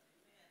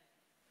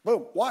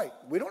 Boom. Why?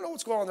 We don't know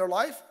what's going on in their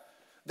life.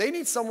 They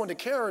need someone to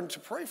care and to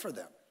pray for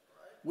them.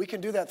 We can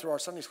do that through our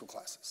Sunday school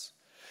classes.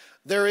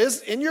 There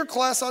is, in your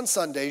class on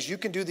Sundays, you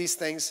can do these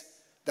things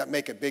that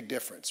make a big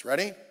difference.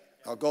 Ready?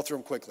 I'll go through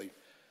them quickly.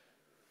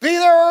 Be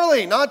there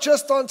early, not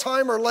just on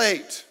time or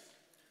late.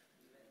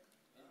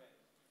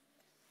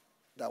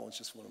 That one's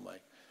just one of my.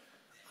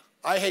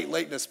 I hate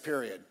lateness,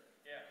 period.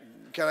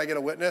 Can I get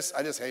a witness?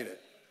 I just hate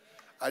it.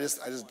 I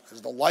just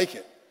don't like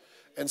it.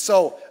 And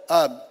so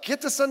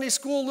get to Sunday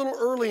school a little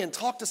early and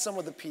talk to some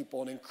of the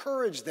people and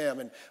encourage them.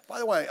 And by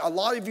the way, a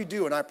lot of you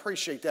do, and I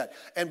appreciate that.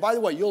 And by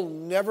the way, you'll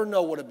never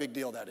know what a big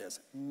deal that is.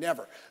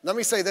 Never. Let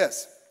me say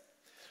this.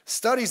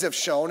 Studies have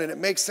shown, and it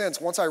makes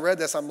sense. Once I read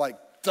this, I'm like,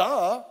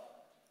 duh.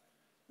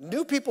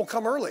 New people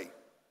come early.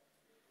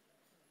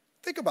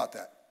 Think about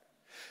that.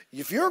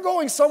 If you're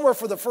going somewhere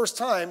for the first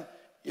time,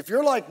 if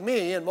you're like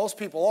me, and most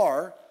people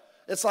are,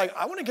 it's like,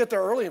 I want to get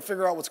there early and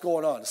figure out what's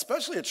going on,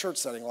 especially a church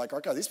setting. Like,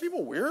 okay, are these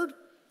people weird?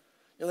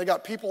 You know, they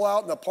got people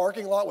out in the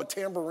parking lot with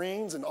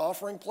tambourines and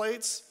offering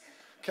plates,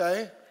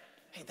 okay?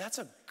 Hey, that's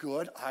a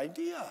good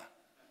idea.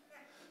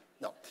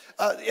 No,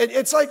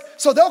 it's like,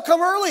 so they'll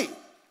come early,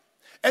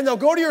 and they'll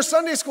go to your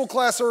Sunday school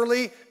class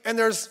early, and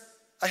there's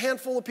a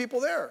handful of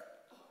people there.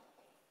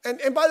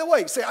 And by the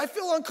way, say, I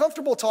feel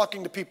uncomfortable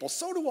talking to people.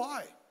 So do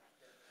I.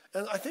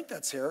 And I think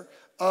that's here.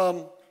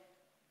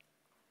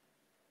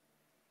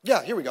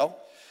 Yeah, here we go.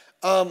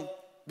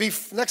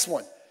 Next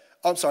one.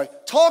 I'm sorry.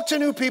 Talk to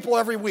new people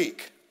every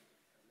week.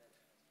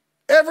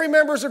 Every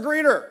member's a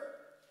greeter.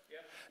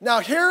 Yep. Now,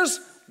 here's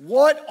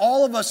what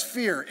all of us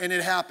fear, and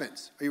it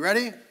happens. Are you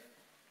ready?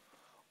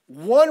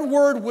 One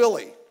word,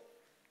 Willie.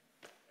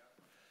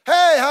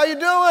 Hey, how you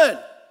doing?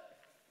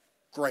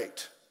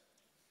 Great.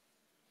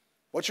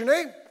 What's your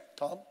name?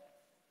 Tom.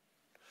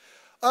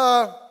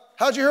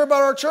 How'd you hear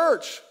about our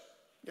church?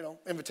 You know,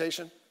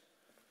 invitation.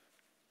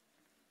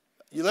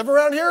 You live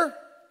around here?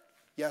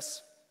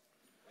 Yes.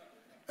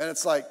 And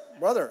it's like,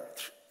 brother,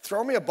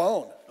 throw me a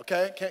bone,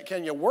 okay?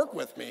 Can you work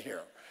with me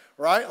here,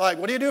 right? Like,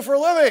 what do you do for a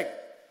living?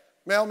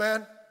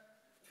 Mailman.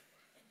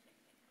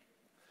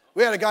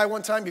 We had a guy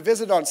one time, he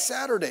visited on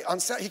Saturday.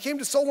 He came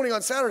to soul winning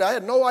on Saturday. I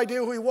had no idea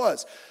who he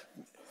was.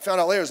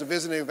 Found out later he was a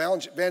visiting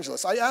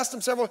evangelist. I asked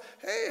him several,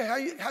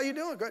 hey, how you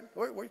doing? Good.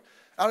 Where,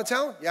 out of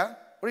town? Yeah.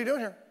 What are you doing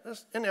here?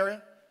 Just in the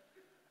area.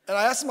 And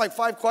I asked him like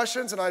 5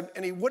 questions,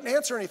 and he wouldn't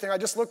answer anything. I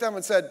just looked at him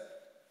and said,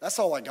 that's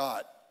all I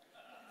got.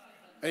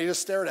 And he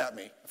just stared at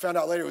me. I found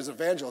out later he was an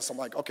evangelist. I'm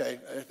like, okay,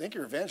 I think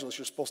you're an evangelist.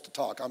 You're supposed to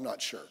talk. I'm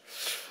not sure.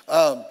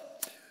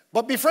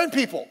 But befriend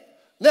people.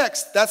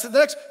 Next, that's the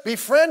next.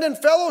 Befriend and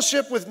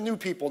fellowship with new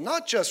people,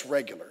 not just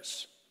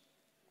regulars.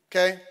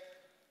 Okay?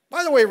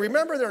 By the way,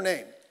 remember their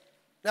name.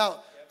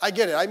 Now, I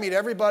get it. I meet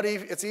everybody.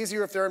 It's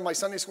easier if they're in my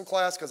Sunday school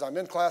class because I'm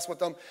in class with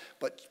them.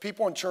 But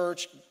people in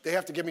church, they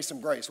have to give me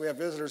some grace. We have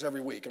visitors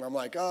every week. And I'm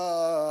like,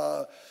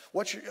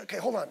 okay,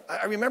 hold on.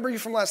 I remember you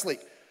from last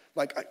week.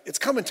 Like, it's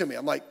coming to me.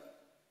 I'm like,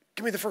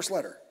 give me the first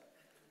letter.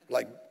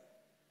 Like,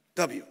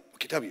 W.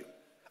 Okay, W.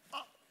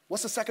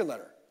 What's the second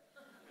letter?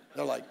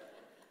 They're like,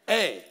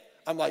 A.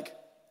 I'm like,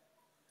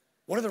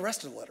 what are the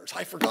rest of the letters?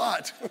 I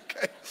forgot.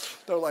 Okay.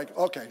 They're like,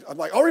 okay. I'm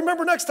like, I'll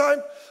remember next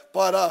time.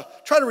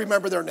 But try to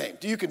remember their name.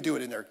 You can do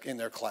it in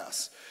their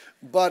class.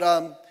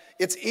 But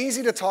it's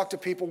easy to talk to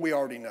people we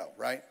already know,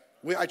 right?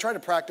 I try to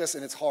practice,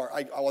 and it's hard.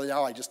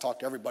 Now I just talk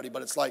to everybody,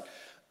 but it's like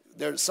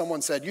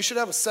someone said, you should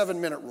have a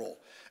 7-minute rule.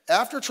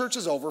 After church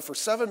is over, for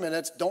 7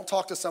 minutes, don't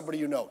talk to somebody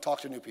you know.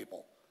 Talk to new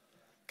people.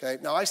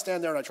 Okay? Now, I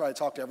stand there and I try to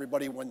talk to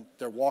everybody when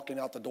they're walking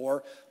out the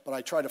door, but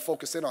I try to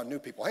focus in on new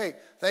people. Hey,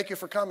 thank you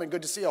for coming.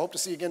 Good to see you. I hope to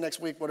see you again next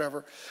week,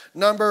 whatever.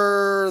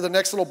 The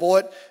next little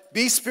bullet,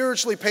 be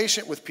spiritually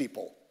patient with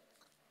people.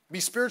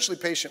 Be spiritually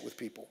patient with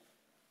people.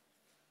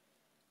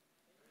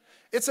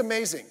 It's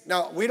amazing.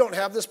 Now, we don't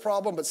have this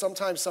problem, but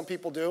sometimes some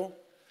people do.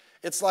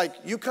 It's like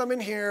you come in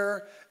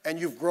here and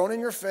you've grown in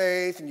your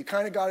faith and you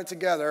kind of got it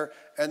together,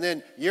 and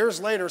then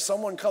years later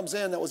someone comes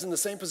in that was in the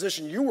same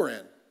position you were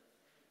in,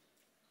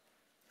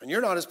 and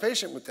you're not as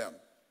patient with them.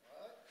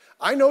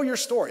 I know your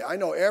story. I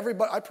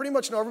pretty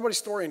much know everybody's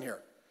story in here.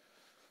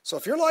 So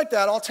if you're like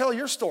that, I'll tell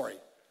your story.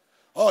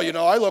 Oh,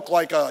 I look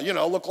like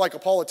a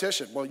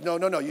politician. Well,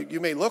 no.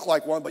 You may look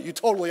like one, but you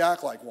totally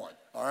act like one.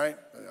 All right?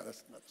 Yeah,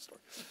 that's another story.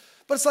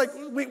 But it's like,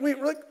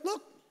 we're like,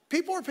 look,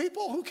 people are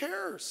people. Who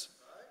cares?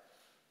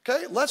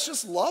 Okay? Let's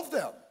just love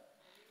them.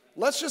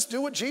 Let's just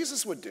do what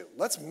Jesus would do.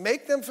 Let's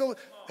make them feel,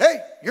 hey,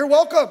 you're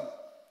welcome.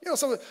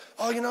 Someone,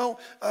 I don't know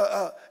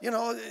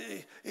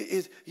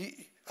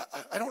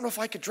if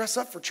I could dress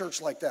up for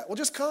church like that. Well,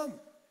 just come.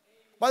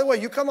 By the way,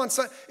 you come on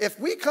Sunday. If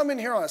we come in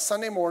here on a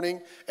Sunday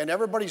morning and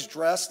everybody's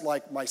dressed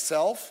like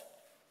myself,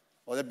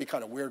 well, that'd be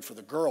kind of weird for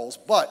the girls.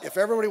 But if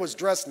everybody was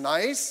dressed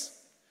nice,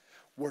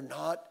 we're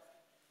not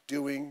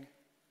doing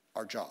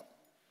our job.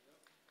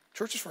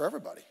 Church is for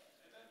everybody.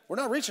 We're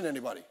not reaching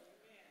anybody.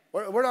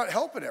 We're not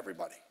helping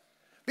everybody.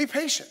 Be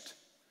patient.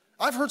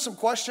 I've heard some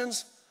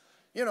questions.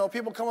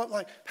 People come up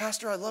like,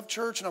 Pastor, I love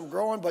church and I'm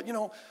growing, but,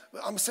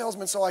 I'm a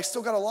salesman, so I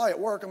still got to lie at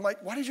work. I'm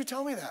like, why did you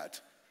tell me that?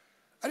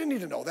 I didn't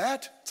need to know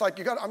that. It's like,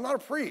 I'm not a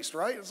priest,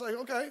 right? It's like,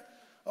 okay,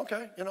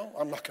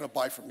 I'm not going to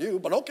buy from you,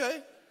 but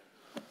okay.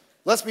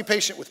 Let's be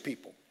patient with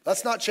people.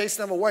 Let's not chase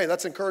them away.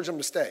 Let's encourage them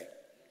to stay.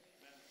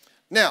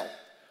 Now,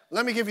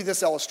 let me give you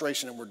this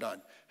illustration and we're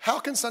done. How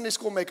can Sunday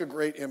school make a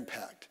great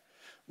impact?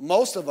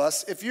 Most of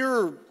us, if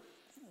you've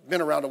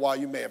been around a while,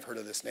 you may have heard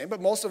of this name, but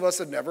most of us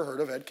have never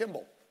heard of Ed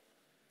Kimball.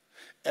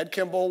 Ed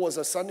Kimball was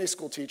a Sunday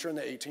school teacher in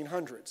the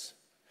 1800s.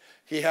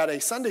 He had a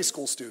Sunday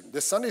school student.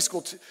 This Sunday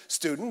school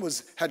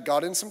student had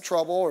got in some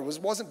trouble or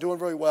wasn't doing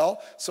very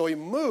well, so he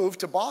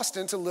moved to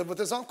Boston to live with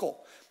his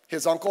uncle.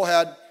 His uncle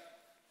had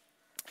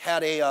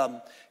a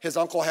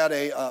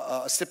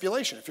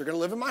stipulation. If you're going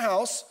to live in my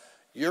house,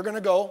 you're going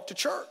to go to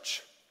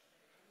church.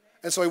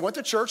 And so he went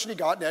to church and he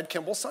got in Ed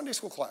Kimball's Sunday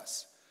school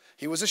class.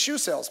 He was a shoe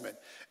salesman.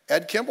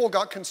 Ed Kimball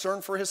got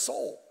concerned for his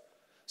soul.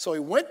 So he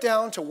went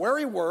down to where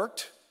he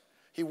worked.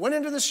 He went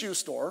into the shoe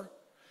store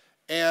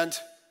and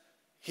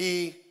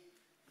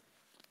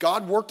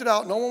God worked it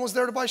out. No one was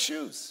there to buy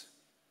shoes.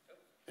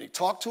 And he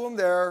talked to him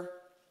there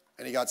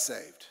and he got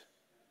saved.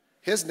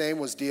 His name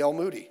was D.L.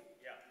 Moody.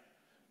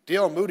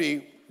 D.L.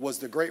 Moody was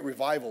the great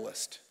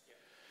revivalist.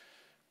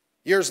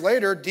 Years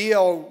later,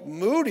 D.L.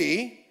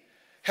 Moody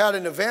had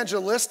an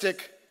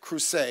evangelistic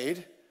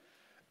crusade,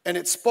 and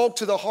it spoke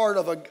to the heart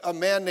of a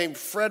man named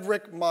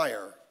Frederick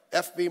Meyer,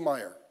 F.B.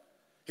 Meyer.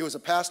 He was a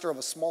pastor of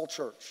a small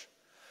church,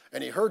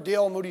 and he heard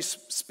D.L. Moody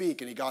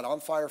speak, and he got on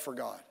fire for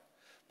God.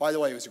 By the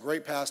way, he was a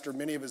great pastor.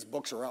 Many of his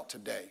books are out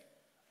today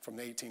from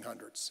the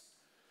 1800s.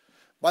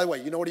 By the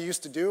way, you know what he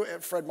used to do,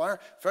 Fred Meyer?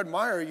 Fred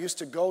Meyer used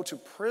to go to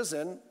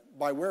prison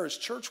by where his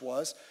church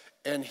was,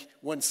 and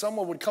when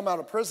someone would come out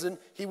of prison,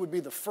 he would be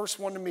the first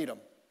one to meet him.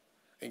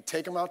 And he'd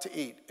take them out to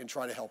eat and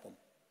try to help them.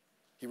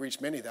 He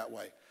reached many that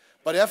way.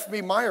 But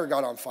F.B. Meyer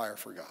got on fire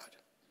for God.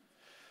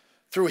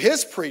 Through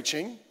his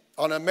preaching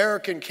on an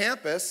American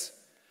campus,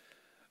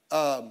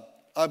 a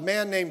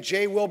man named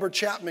J. Wilbur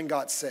Chapman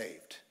got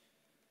saved.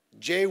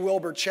 J.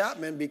 Wilbur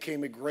Chapman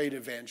became a great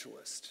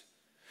evangelist.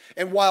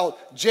 And while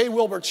J.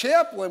 Wilbur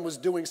Chapman was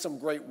doing some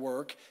great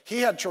work, he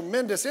had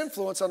tremendous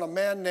influence on a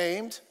man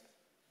named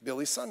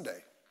Billy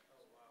Sunday.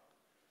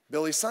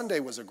 Billy Sunday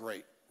was a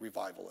great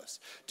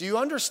revivalist. Do you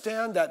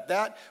understand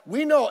that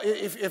we know,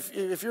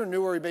 if you're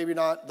newer, maybe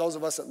not, those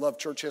of us that love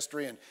church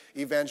history and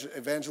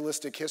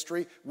evangelistic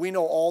history, we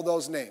know all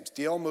those names.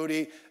 D.L.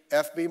 Moody,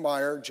 F.B.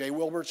 Meyer, J.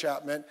 Wilbur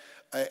Chapman,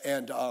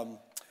 and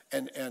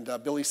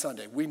Billy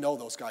Sunday. We know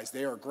those guys.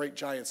 They are great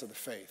giants of the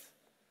faith.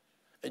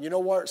 And you know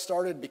where it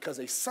started? Because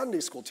a Sunday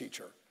school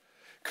teacher,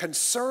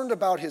 concerned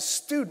about his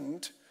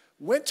student,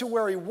 went to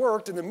where he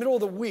worked in the middle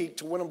of the week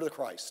to win him to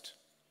Christ.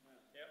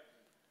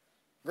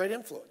 Great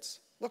influence.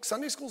 Look,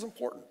 Sunday school is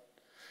important.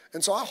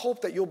 And so I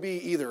hope that you'll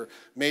be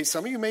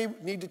some of you may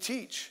need to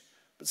teach,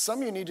 but some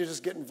of you need to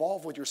just get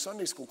involved with your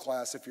Sunday school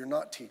class if you're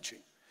not teaching.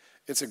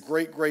 It's a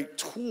great, great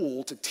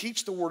tool to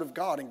teach the Word of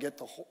God and get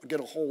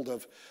a hold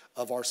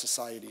of our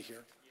society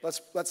here.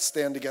 Let's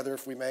stand together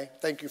if we may.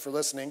 Thank you for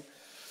listening.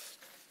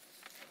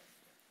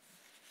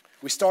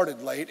 We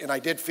started late, and I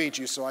did feed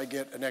you, so I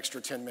get an extra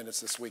 10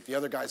 minutes this week. The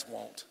other guys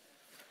won't.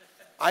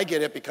 I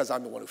get it because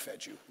I'm the one who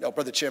fed you. No,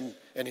 Brother Jim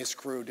and his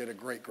crew did a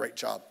great, great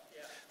job.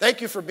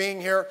 Thank you for being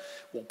here.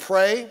 We'll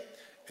pray,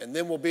 and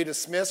then we'll be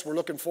dismissed. We're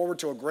looking forward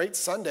to a great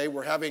Sunday.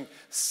 We're having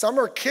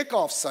Summer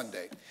Kickoff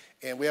Sunday,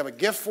 and we have a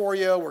gift for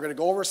you. We're going to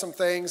go over some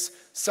things,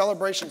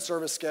 celebration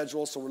service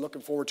schedule, so we're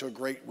looking forward to a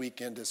great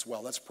weekend as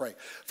well. Let's pray.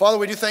 Father,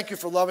 we do thank you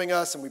for loving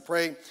us, and we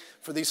pray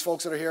for these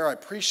folks that are here. I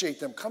appreciate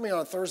them coming on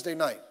a Thursday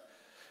night.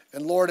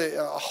 And Lord,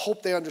 I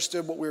hope they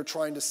understood what we were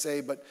trying to say,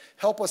 but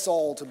help us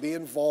all to be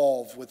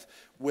involved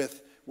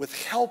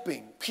with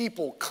helping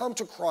people come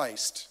to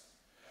Christ,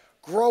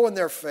 grow in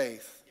their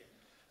faith,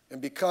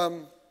 and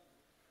become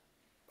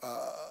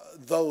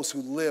those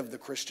who live the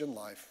Christian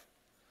life.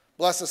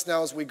 Bless us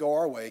now as we go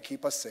our way.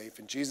 Keep us safe.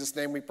 In Jesus'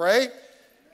 name we pray.